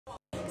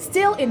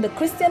Still in the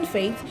Christian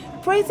faith,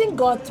 praising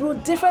God through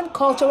different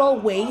cultural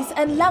ways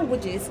and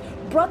languages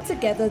brought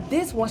together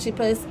these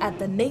worshippers at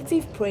the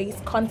Native Praise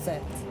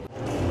concert.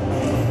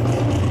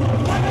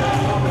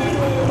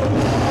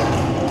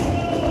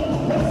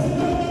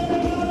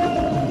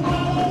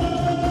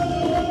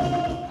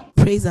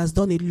 Praise has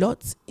done a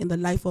lot in the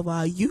life of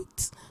our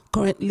youth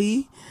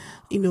currently,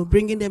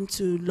 bringing them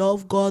to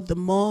love God the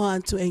more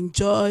and to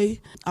enjoy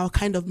our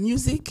kind of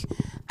music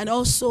and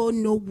also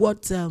know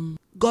what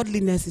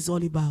godliness is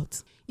all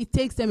about. It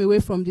takes them away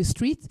from the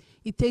street.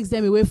 It takes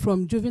them away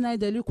from juvenile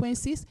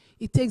delinquencies.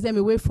 It takes them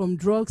away from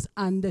drugs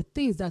and the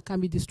things that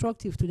can be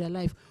destructive to their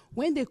life.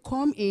 When they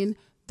come in,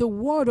 the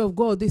word of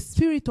God, the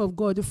Spirit of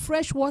God, the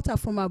fresh water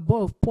from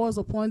above pours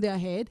upon their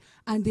head,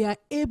 and they are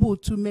able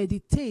to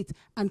meditate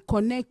and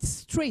connect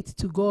straight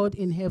to God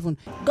in heaven.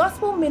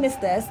 Gospel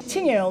ministers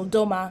Chinyere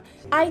Doma,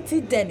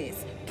 IT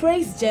Dennis,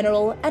 Praise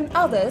General, and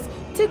others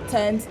took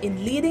turns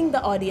in leading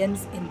the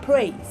audience in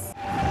praise.